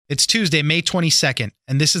It's Tuesday, May 22nd,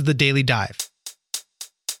 and this is the Daily Dive.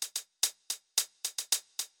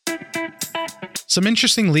 Some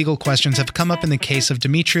interesting legal questions have come up in the case of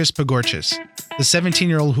Dimitrios Pagorchis, the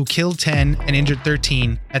 17-year-old who killed 10 and injured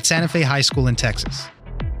 13 at Santa Fe High School in Texas.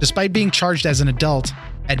 Despite being charged as an adult,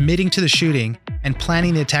 admitting to the shooting, and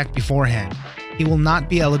planning the attack beforehand, he will not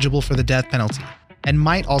be eligible for the death penalty and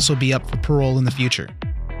might also be up for parole in the future.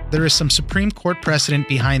 There is some Supreme Court precedent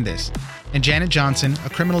behind this, and Janet Johnson, a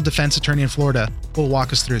criminal defense attorney in Florida, will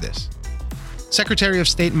walk us through this. Secretary of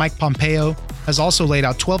State Mike Pompeo has also laid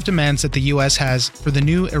out 12 demands that the U.S. has for the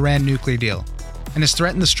new Iran nuclear deal, and has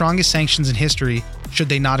threatened the strongest sanctions in history should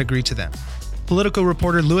they not agree to them. Political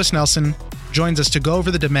reporter Lewis Nelson joins us to go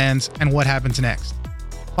over the demands and what happens next.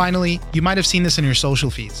 Finally, you might have seen this in your social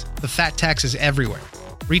feeds. The fat tax is everywhere.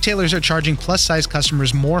 Retailers are charging plus-size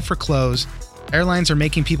customers more for clothes, airlines are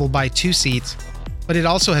making people buy 2 seats, but it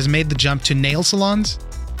also has made the jump to nail salons.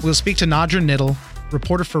 We'll speak to Nadra Nittel,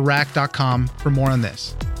 reporter for Rack.com, for more on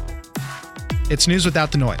this. It's news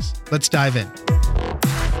without the noise. Let's dive in.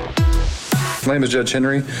 My name is Judge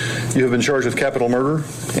Henry. You have been charged with capital murder,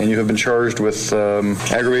 and you have been charged with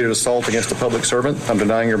aggravated assault against a public servant. I'm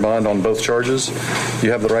denying your bond on both charges.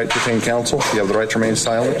 You have the right to retain counsel. You have the right to remain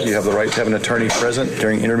silent. You have the right to have an attorney present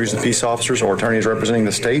during interviews with peace officers or attorneys representing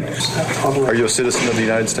the state. Are you a citizen of the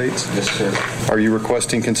United States? Yes, sir. Are you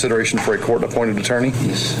requesting consideration for a court-appointed attorney?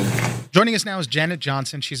 Yes, sir. Joining us now is Janet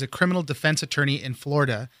Johnson. She's a criminal defense attorney in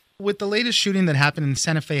Florida. With the latest shooting that happened in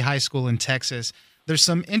Santa Fe High School in Texas, there's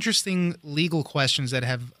some interesting legal questions that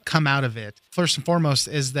have come out of it. First and foremost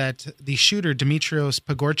is that the shooter, Dimitrios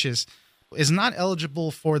Pagorchis, is not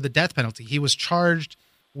eligible for the death penalty. He was charged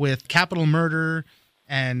with capital murder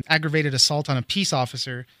and aggravated assault on a peace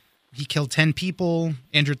officer. He killed 10 people,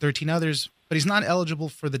 injured 13 others, but he's not eligible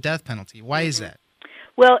for the death penalty. Why is that?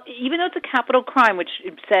 Well, even though it's a capital crime, which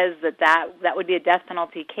says that would be a death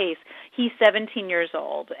penalty case, he's 17 years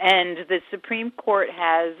old, and the Supreme Court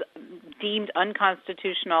has deemed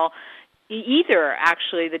unconstitutional either,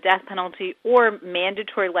 actually, the death penalty or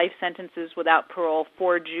mandatory life sentences without parole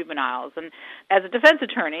for juveniles. And as a defense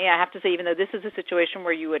attorney, I have to say, even though this is a situation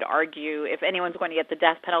where you would argue if anyone's going to get the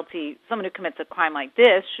death penalty, someone who commits a crime like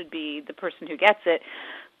this should be the person who gets it.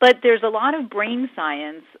 But there's a lot of brain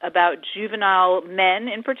science about juvenile men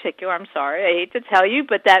in particular, I'm sorry, I hate to tell you,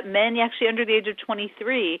 but that men actually under the age of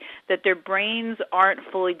 23, that their brains aren't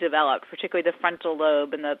fully developed, particularly the frontal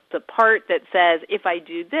lobe and the part that says, if I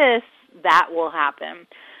do this, that will happen.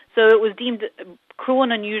 So it was deemed cruel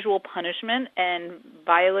and unusual punishment and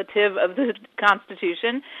violative of the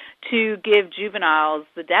Constitution to give juveniles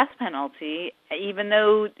the death penalty, even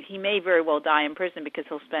though he may very well die in prison because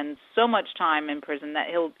he'll spend so much time in prison that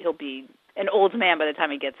he'll be an old man by the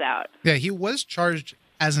time he gets out. Yeah, he was charged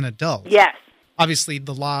as an adult. Yes. Obviously,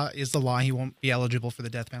 the law is the law. He won't be eligible for the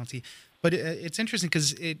death penalty. But it's interesting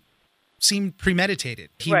because it seemed premeditated.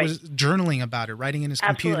 He was journaling about it, writing in his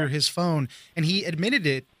computer, his phone, and he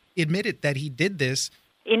admitted that he did this.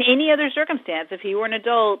 In any other circumstance, if he were an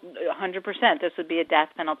adult, 100%, this would be a death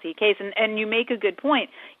penalty case. And you make a good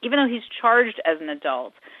point. Even though he's charged as an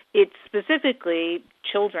adult, it's specifically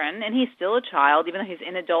children, and he's still a child, even though he's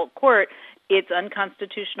in adult court, it's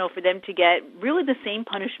unconstitutional for them to get really the same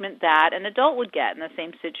punishment that an adult would get in the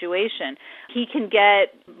same situation. He can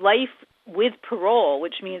get life with parole,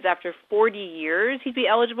 which means after 40 years he'd be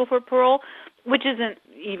eligible for parole, which isn't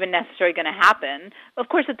even necessarily going to happen. Of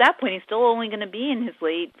course, at that point, he's still only going to be in his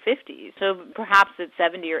late 50s. So perhaps at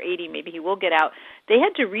 70 or 80, maybe he will get out. They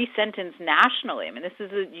had to resentence nationally. I mean, this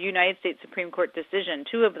is a United States Supreme Court decision,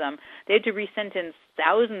 2 of them. They had to resentence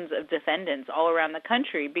thousands of defendants all around the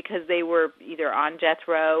country because they were either on death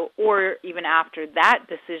row or even after that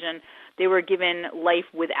decision, they were given life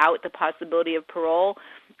without the possibility of parole.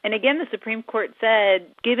 And again, the Supreme Court said,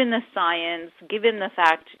 given the science, given the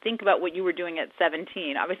fact, think about what you were doing at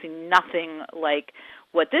 17. Obviously nothing like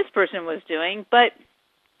what this person was doing, but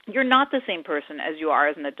you're not the same person as you are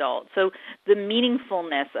as an adult. So the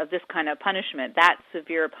meaningfulness of this kind of punishment, that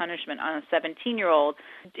severe punishment on a 17-year-old,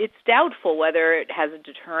 it's doubtful whether it has a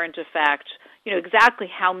deterrent effect. You know, exactly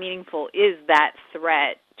how meaningful is that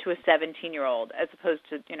threat to a 17-year-old as opposed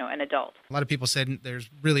to, an adult. A lot of people said there's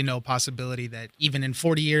really no possibility that even in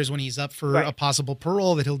 40 years when he's up for a possible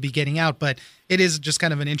parole that he'll be getting out. But it is just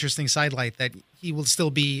kind of an interesting sidelight that he will still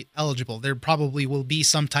be eligible. There probably will be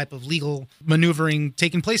some type of legal maneuvering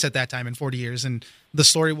taking place at that time in 40 years, and the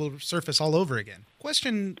story will surface all over again.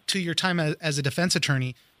 Question to your time as a defense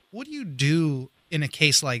attorney, what do you do in a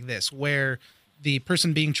case like this where the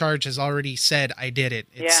person being charged has already said, I did it.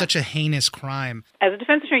 It's such a heinous crime. As a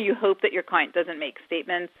defense attorney, you hope that your client doesn't make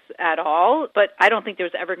statements at all, but I don't think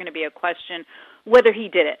there's ever going to be a question whether he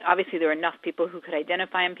did it. Obviously, there are enough people who could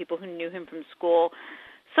identify him, people who knew him from school.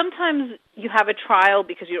 Sometimes you have a trial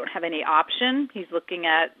because you don't have any option. He's looking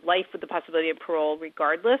at life with the possibility of parole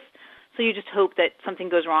regardless. So you just hope that something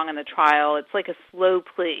goes wrong in the trial. It's like a slow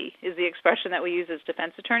plea is the expression that we use as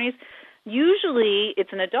defense attorneys. Usually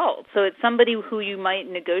it's an adult. So it's somebody who you might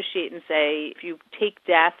negotiate and say, if you take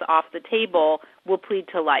death off the table, we'll plead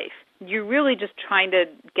to life. You're really just trying to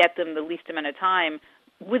get them the least amount of time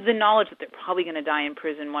with the knowledge that they're probably going to die in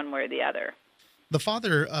prison one way or the other. The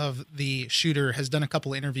father of the shooter has done a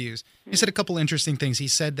couple interviews. He said a couple interesting things. He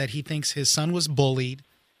said that he thinks his son was bullied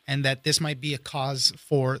and that this might be a cause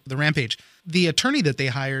for the rampage. The attorney that they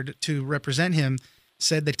hired to represent him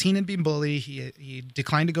said that teen had been bullied. He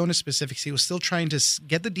declined to go into specifics. He was still trying to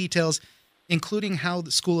get the details, including how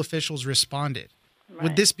the school officials responded. Right.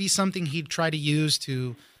 Would this be something he'd try to use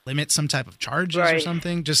to limit some type of charges or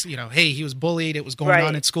something? Just, hey, he was bullied, it was going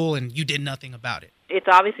on at school, and you did nothing about it. It's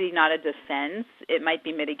obviously not a defense. It might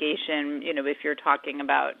be mitigation, if you're talking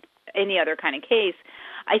about any other kind of case.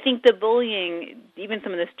 I think the bullying, even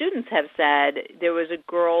some of the students have said, there was a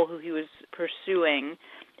girl who he was pursuing,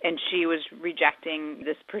 and she was rejecting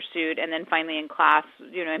this pursuit, and then finally in class,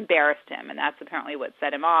 embarrassed him, and that's apparently what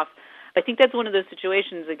set him off. I think that's one of those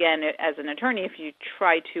situations, again, as an attorney, if you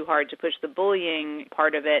try too hard to push the bullying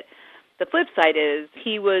part of it, the flip side is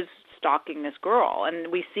he was stalking this girl.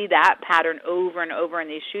 And we see that pattern over and over in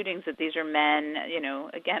these shootings, that these are men,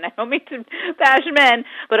 again, I don't mean to bash men,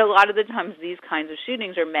 but a lot of the times these kinds of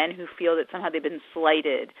shootings are men who feel that somehow they've been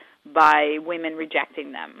slighted by women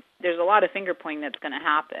rejecting them. There's a lot of finger-pointing that's going to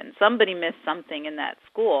happen. Somebody missed something in that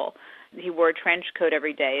school. He wore a trench coat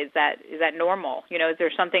every day. Is that normal? Is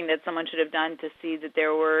there something that someone should have done to see that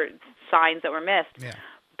there were signs that were missed? Yeah.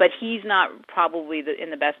 But he's not probably in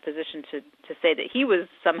the best position to say that he was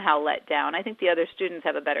somehow let down. I think the other students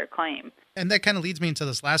have a better claim. And that kind of leads me into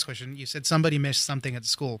this last question. You said somebody missed something at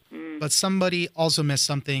school, but somebody also missed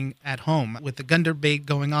something at home. With the gun debate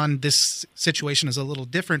going on, this situation is a little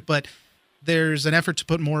different, but there's an effort to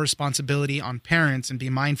put more responsibility on parents and be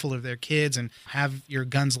mindful of their kids and have your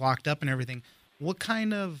guns locked up and everything. What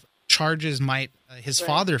kind of charges might his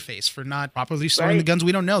father face for not properly storing the guns?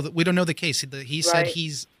 We don't know. We don't know the case. He said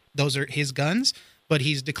those are his guns, but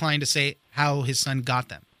he's declined to say how his son got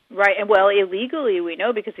them. Right, and well, illegally we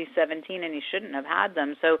know because he's 17 and he shouldn't have had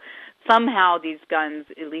them. So somehow these guns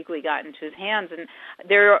illegally got into his hands, and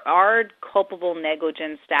there are culpable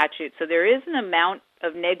negligence statutes. So there is an amount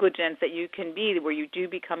of negligence that you can be where you do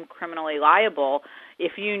become criminally liable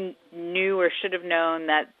if you knew or should have known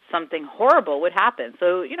that something horrible would happen.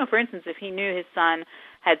 So, for instance, if he knew his son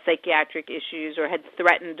had psychiatric issues or had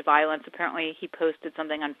threatened violence. Apparently he posted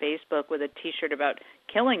something on Facebook with a T-shirt about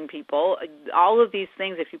killing people. All of these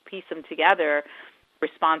things, if you piece them together,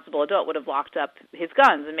 responsible adult would have locked up his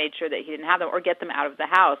guns and made sure that he didn't have them or get them out of the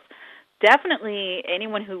house. Definitely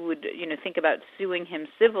anyone who would, think about suing him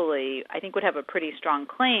civilly, I think would have a pretty strong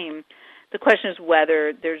claim. The question is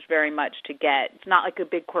whether there's very much to get. It's not like a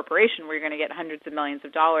big corporation where you're going to get hundreds of millions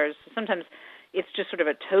of dollars. Sometimes it's just sort of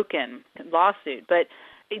a token lawsuit. But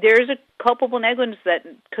there is a culpable negligence that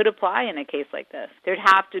could apply in a case like this. There'd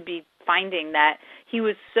have to be finding that he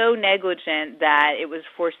was so negligent that it was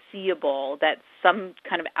foreseeable that some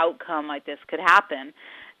kind of outcome like this could happen.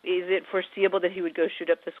 Is it foreseeable that he would go shoot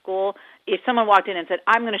up the school? If someone walked in and said,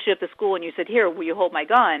 I'm going to shoot up the school, and you said, here, will you hold my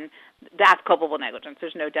gun? That's culpable negligence.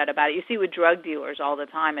 There's no doubt about it. You see with drug dealers all the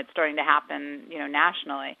time. It's starting to happen,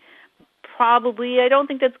 nationally. Probably, I don't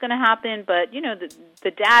think that's going to happen, but, the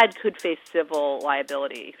dad could face civil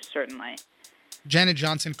liability, certainly. Janet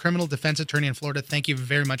Johnson, criminal defense attorney in Florida, thank you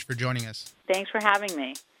very much for joining us. Thanks for having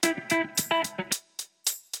me.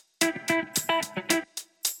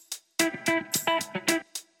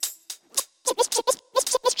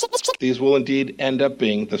 These will indeed end up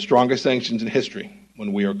being the strongest sanctions in history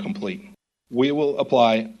when we are complete. We will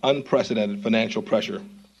apply unprecedented financial pressure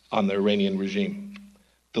on the Iranian regime.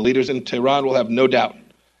 The leaders in Tehran will have no doubt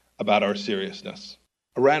about our seriousness.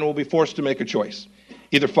 Iran will be forced to make a choice.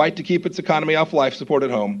 Either fight to keep its economy off life support at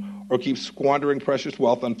home or keep squandering precious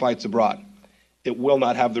wealth on fights abroad. It will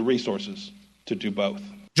not have the resources to do both.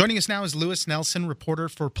 Joining us now is Lewis Nelson, reporter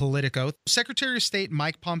for Politico. Secretary of State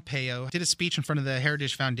Mike Pompeo did a speech in front of the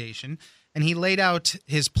Heritage Foundation, and he laid out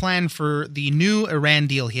his plan for the new Iran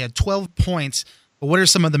deal. He had 12 points. But what are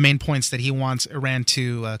some of the main points that he wants Iran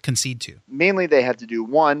to concede to? Mainly they had to do,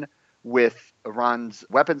 one, with Iran's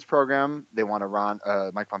weapons program. They want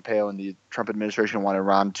Mike Pompeo and the Trump administration want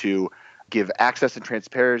Iran to give access and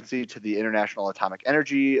transparency to the International Atomic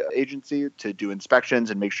Energy Agency to do inspections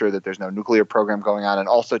and make sure that there's no nuclear program going on, and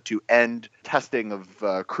also to end testing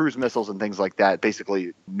of cruise missiles and things like that,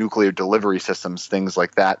 basically nuclear delivery systems, things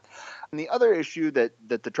like that. And the other issue that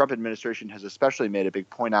the Trump administration has especially made a big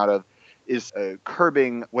point out of is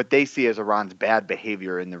curbing what they see as Iran's bad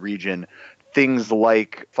behavior in the region, things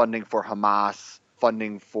like funding for Hamas,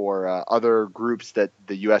 funding for other groups that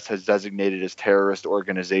the U.S. has designated as terrorist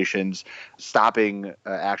organizations, stopping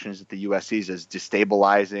actions that the U.S. sees as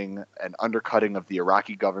destabilizing and undercutting of the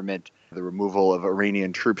Iraqi government, the removal of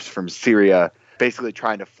Iranian troops from Syria, basically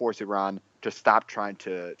trying to force Iran to stop trying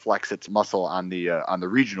to flex its muscle on the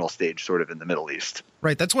regional stage, sort of in the Middle East.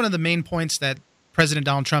 Right. That's one of the main points that President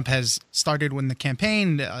Donald Trump has started when the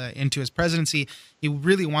campaign into his presidency. He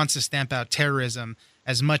really wants to stamp out terrorism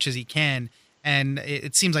as much as he can. And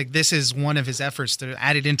it seems like this is one of his efforts to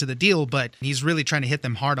add it into the deal, but he's really trying to hit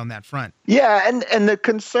them hard on that front. Yeah, and the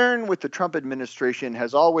concern with the Trump administration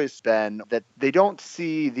has always been that they don't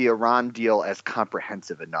see the Iran deal as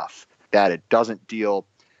comprehensive enough, that it doesn't deal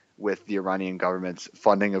with the Iranian government's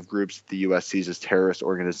funding of groups the U.S. sees as terrorist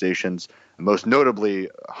organizations, most notably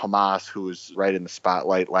Hamas, who was right in the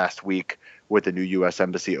spotlight last week with the new U.S.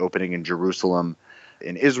 embassy opening in Jerusalem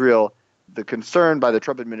in Israel. The concern by the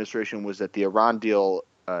Trump administration was that the Iran deal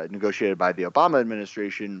negotiated by the Obama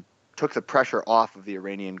administration took the pressure off of the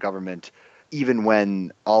Iranian government, even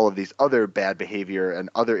when all of these other bad behavior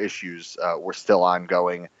and other issues were still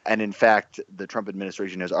ongoing. And in fact, the Trump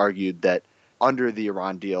administration has argued that under the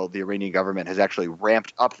Iran deal, the Iranian government has actually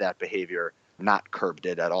ramped up that behavior, not curbed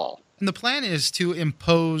it at all. And the plan is to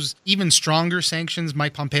impose even stronger sanctions.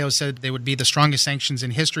 Mike Pompeo said they would be the strongest sanctions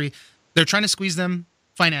in history. They're trying to squeeze them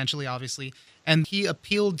financially, obviously. And he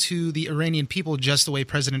appealed to the Iranian people just the way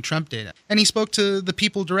President Trump did. And he spoke to the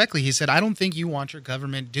people directly. He said, I don't think you want your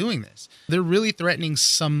government doing this. They're really threatening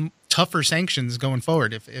some tougher sanctions going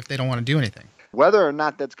forward if they don't want to do anything. Whether or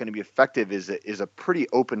not that's going to be effective is a pretty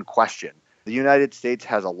open question. The United States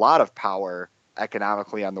has a lot of power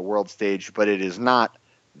economically on the world stage, but it is not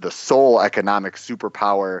the sole economic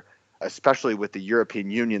superpower, especially with the European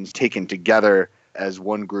Union's taken together as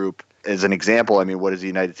one group. As an example, I mean, what is the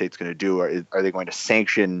United States going to do? Are they going to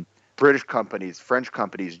sanction British companies, French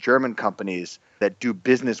companies, German companies that do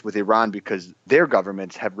business with Iran because their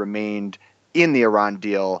governments have remained in the Iran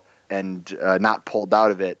deal and not pulled out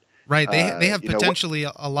of it? Right. They have potentially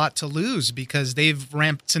a lot to lose because they've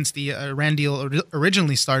ramped since the Iran deal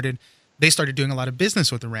originally started. They started doing a lot of business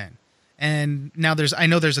with Iran. And now I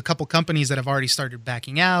know there's a couple companies that have already started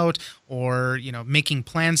backing out or, making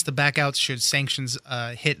plans to back out should sanctions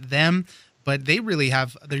hit them. But they really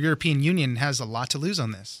the European Union has a lot to lose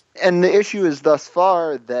on this. And the issue is thus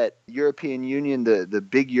far that European Union, the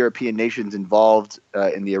big European nations involved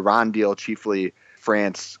in the Iran deal, chiefly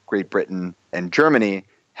France, Great Britain, and Germany,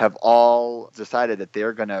 have all decided that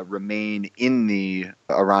they're going to remain in the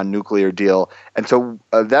Iran nuclear deal. And so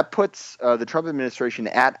that puts the Trump administration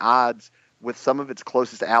at odds with some of its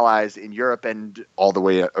closest allies in Europe and all the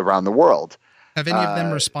way around the world. Have any of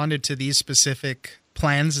them responded to these specific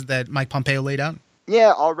plans that Mike Pompeo laid out?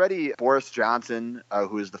 Yeah, already Boris Johnson,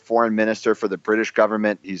 who is the foreign minister for the British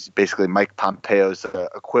government, he's basically Mike Pompeo's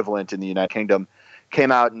equivalent in the United Kingdom, came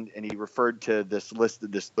out and he referred to this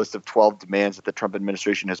list of 12 demands that the Trump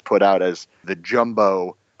administration has put out as the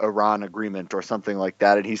jumbo Iran agreement or something like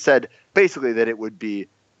that. And he said basically that it would be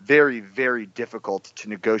very, very difficult to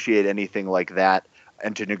negotiate anything like that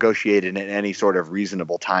and to negotiate in any sort of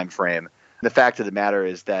reasonable time frame. The fact of the matter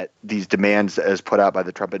is that these demands as put out by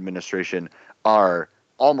the Trump administration are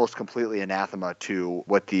almost completely anathema to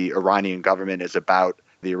what the Iranian government is about,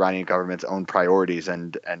 the Iranian government's own priorities,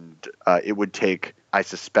 and it would take, I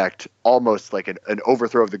suspect, almost like an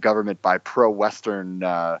overthrow of the government by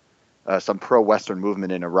some pro-Western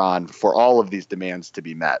movement in Iran for all of these demands to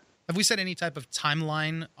be met. Have we set any type of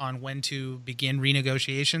timeline on when to begin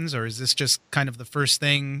renegotiations, or is this just kind of the first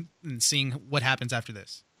thing and seeing what happens after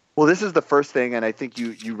this? Well, this is the first thing, and I think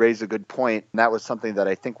you raise a good point. And that was something that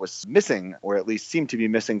I think was missing, or at least seemed to be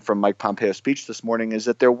missing from Mike Pompeo's speech this morning, is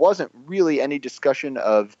that there wasn't really any discussion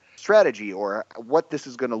of strategy or what this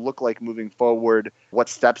is going to look like moving forward, what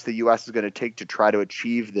steps the U.S. is going to take to try to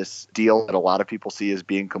achieve this deal that a lot of people see as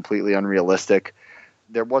being completely unrealistic.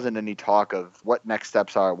 There wasn't any talk of what next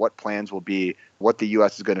steps are, what plans will be, what the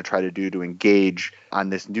U.S. is going to try to do to engage on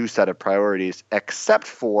this new set of priorities, except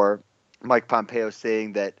for Mike Pompeo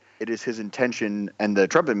saying that it is his intention and the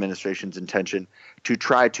Trump administration's intention to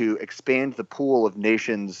try to expand the pool of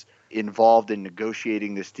nations involved in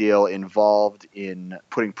negotiating this deal, involved in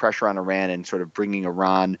putting pressure on Iran and sort of bringing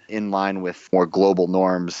Iran in line with more global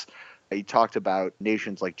norms. He talked about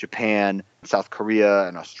nations like Japan, South Korea,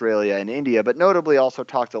 and Australia and India, but notably also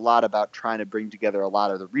talked a lot about trying to bring together a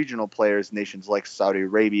lot of the regional players, nations like Saudi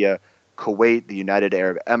Arabia, Kuwait, the United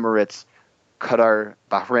Arab Emirates, Qatar,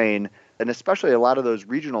 Bahrain, and especially a lot of those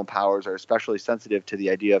regional powers are especially sensitive to the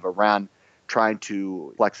idea of Iran trying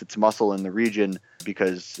to flex its muscle in the region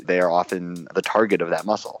because they are often the target of that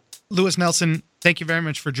muscle. Lewis Nelson, thank you very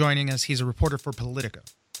much for joining us. He's a reporter for Politico.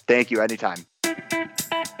 Thank you. Anytime.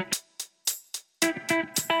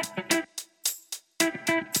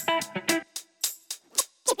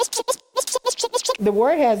 The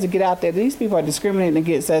word has to get out there. These people are discriminating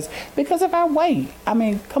against us because of our weight. I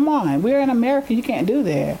mean, come on. We're in America. You can't do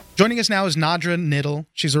that. Joining us now is Nadra Niddle.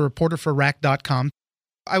 She's a reporter for Rack.com.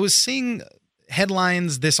 I was seeing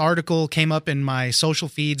headlines. This article came up in my social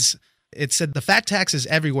feeds. It said the fat tax is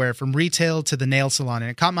everywhere, from retail to the nail salon.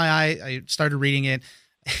 And it caught my eye. I started reading it,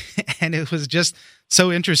 and it was just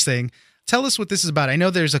so interesting. Tell us what this is about. I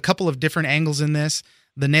know there's a couple of different angles in this.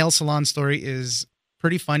 The nail salon story is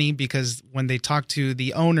pretty funny because when they talk to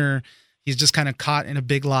the owner, he's just kind of caught in a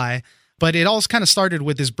big lie. But it all kind of started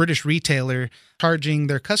with this British retailer charging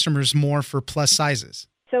their customers more for plus sizes.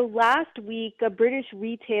 So last week, a British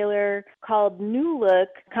retailer called New Look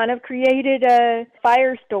kind of created a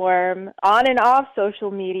firestorm on and off social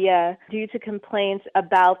media due to complaints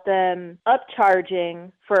about them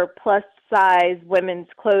upcharging for plus size women's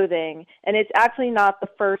clothing. And it's actually not the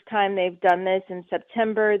first time they've done this. In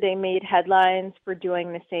September, they made headlines for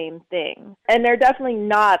doing the same thing. And they're definitely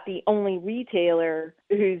not the only retailer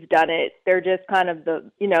who's done it. They're just kind of the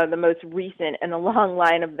most recent in a long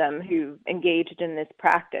line of them who engaged in this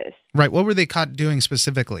practice. Right. What were they caught doing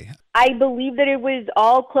specifically? I believe that it was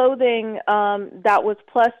all clothing that was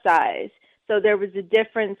plus size. So there was a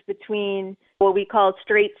difference between what we call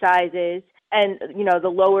straight sizes and, the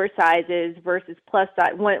lower sizes versus plus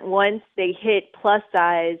size. Once they hit plus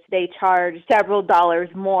size, they charge several dollars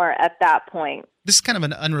more at that point. This is kind of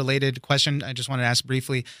an unrelated question. I just want to ask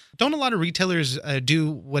briefly. Don't a lot of retailers do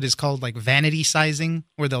what is called like vanity sizing,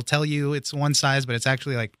 where they'll tell you it's one size, but it's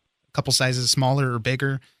actually like a couple sizes smaller or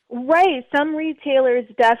bigger? Right. Some retailers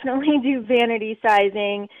definitely do vanity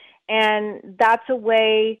sizing. And that's a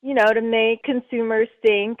way, to make consumers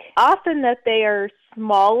think often that they are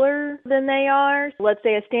smaller than they are. Let's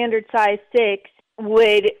say a standard size 6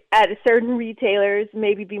 would, at certain retailers,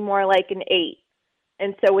 maybe be more like an 8.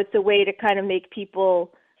 And so it's a way to kind of make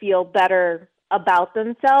people feel better about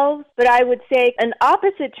themselves. But I would say an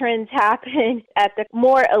opposite trend happen at the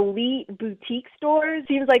more elite boutique stores.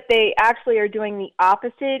 Seems like they actually are doing the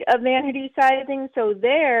opposite of vanity sizing. So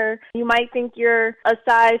there, you might think you're a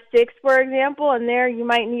size 6, for example, and there you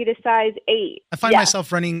might need a size 8. I find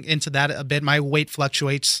myself running into that a bit. My weight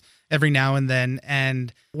fluctuates every now and then.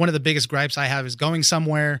 And one of the biggest gripes I have is going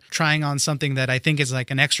somewhere, trying on something that I think is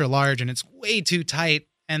like an extra large and it's way too tight.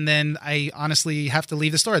 And then I honestly have to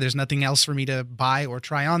leave the store. There's nothing else for me to buy or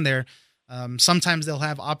try on there. Sometimes they'll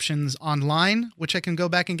have options online, which I can go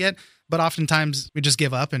back and get. But oftentimes we just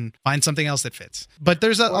give up and find something else that fits. But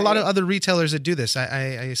there's a lot of other retailers that do this.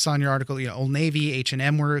 I saw in your article, Old Navy,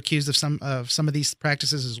 H&M were accused of some of these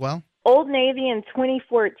practices as well. Old Navy in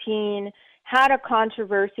 2014 had a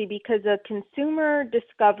controversy because a consumer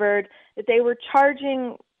discovered that they were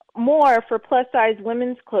charging more for plus-size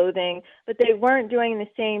women's clothing, but they weren't doing the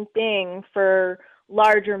same thing for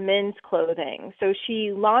larger men's clothing. So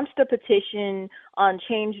she launched a petition on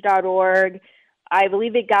change.org. I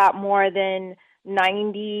believe it got more than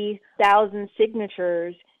 90,000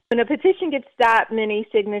 signatures. When a petition gets that many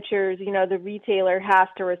signatures, the retailer has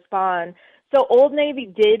to respond. So Old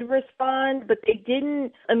Navy did respond, but they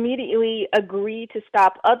didn't immediately agree to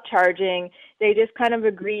stop upcharging. They just kind of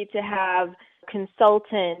agreed to have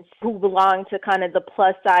consultants who belong to kind of the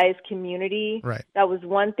plus size community. Right. That was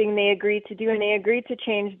one thing they agreed to do, and they agreed to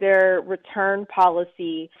change their return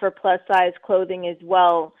policy for plus size clothing as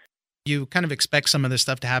well. You kind of expect some of this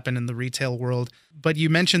stuff to happen in the retail world, but you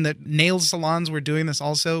mentioned that nail salons were doing this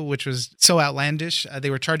also, which was so outlandish. They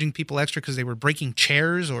were charging people extra because they were breaking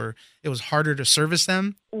chairs or it was harder to service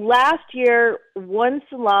them. Last year, one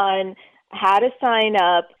salon had a sign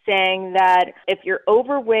up saying that if you're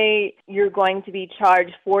overweight, you're going to be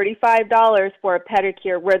charged $45 for a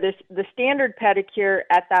pedicure, where the standard pedicure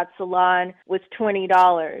at that salon was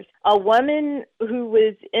 $20. A woman who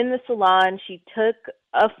was in the salon, she took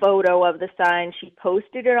a photo of the sign, she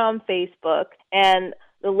posted it on Facebook, and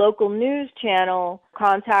the local news channel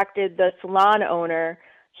contacted the salon owner.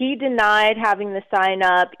 He denied having the sign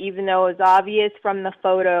up, even though it was obvious from the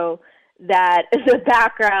photo that the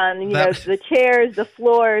background, the chairs, the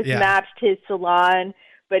floors matched his salon.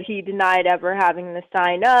 but he denied ever having the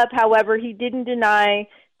sign up. However, he didn't deny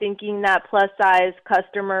thinking that plus-size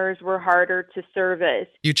customers were harder to service.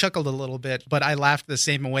 You chuckled a little bit, but I laughed the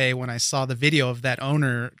same way when I saw the video of that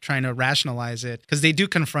owner trying to rationalize it, because they do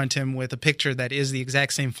confront him with a picture that is the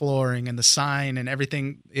exact same flooring and the sign and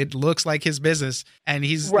everything. It looks like his business, and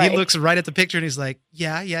he looks right at the picture and he's like,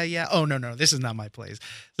 yeah. Oh, no, this is not my place.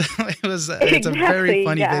 It's a very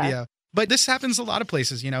funny video. But this happens a lot of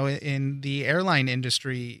places, in the airline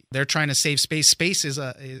industry. They're trying to save space. Space is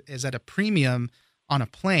at a premium on a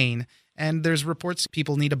plane, and there's reports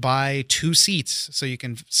people need to buy 2 seats so you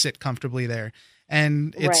can sit comfortably there.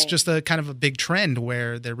 And it's just a kind of a big trend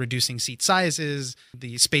where they're reducing seat sizes,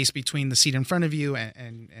 the space between the seat in front of you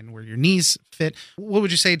and where your knees fit. What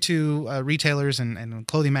would you say to retailers and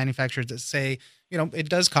clothing manufacturers that say, it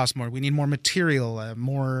does cost more. We need more material,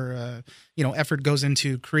 more effort goes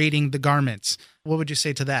into creating the garments. What would you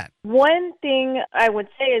say to that? One thing I would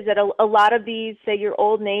say is that a lot of these, say your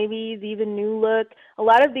Old Navys, even New Look, a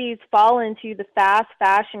lot of these fall into the fast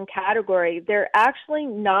fashion category. They're actually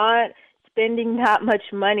not spending that much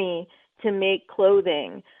money to make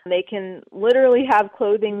clothing. They can literally have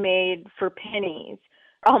clothing made for pennies,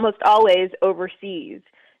 almost always overseas.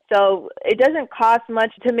 So it doesn't cost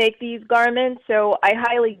much to make these garments, so I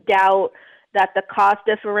highly doubt that the cost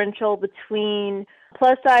differential between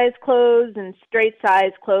plus-size clothes and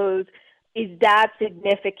straight-size clothes is that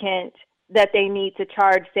significant that they need to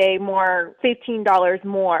charge, say, $15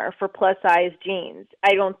 more for plus-size jeans.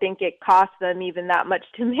 I don't think it costs them even that much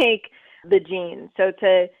to make the jeans. So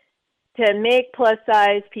to make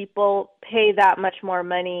plus-size people pay that much more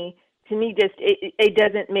money, to me, just it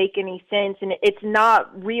doesn't make any sense. And it's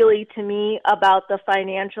not really, to me, about the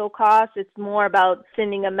financial cost. It's more about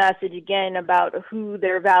sending a message, again, about who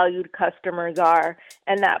their valued customers are,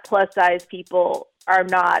 and that plus-size people are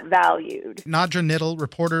not valued. Nadra Nittel,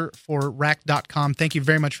 reporter for Rack.com. Thank you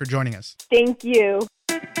very much for joining us. Thank you.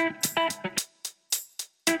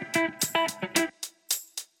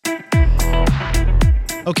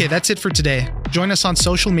 Okay, that's it for today. Join us on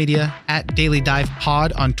social media at Daily Dive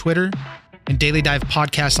Pod on Twitter and Daily Dive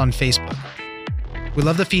Podcast on Facebook. We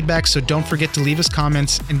love the feedback, so don't forget to leave us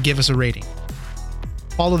comments and give us a rating.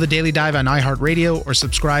 Follow The Daily Dive on iHeartRadio or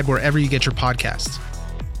subscribe wherever you get your podcasts.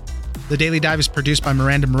 The Daily Dive is produced by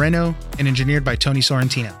Miranda Moreno and engineered by Tony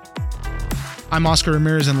Sorrentino. I'm Oscar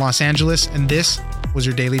Ramirez in Los Angeles, and this was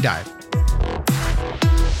your Daily Dive.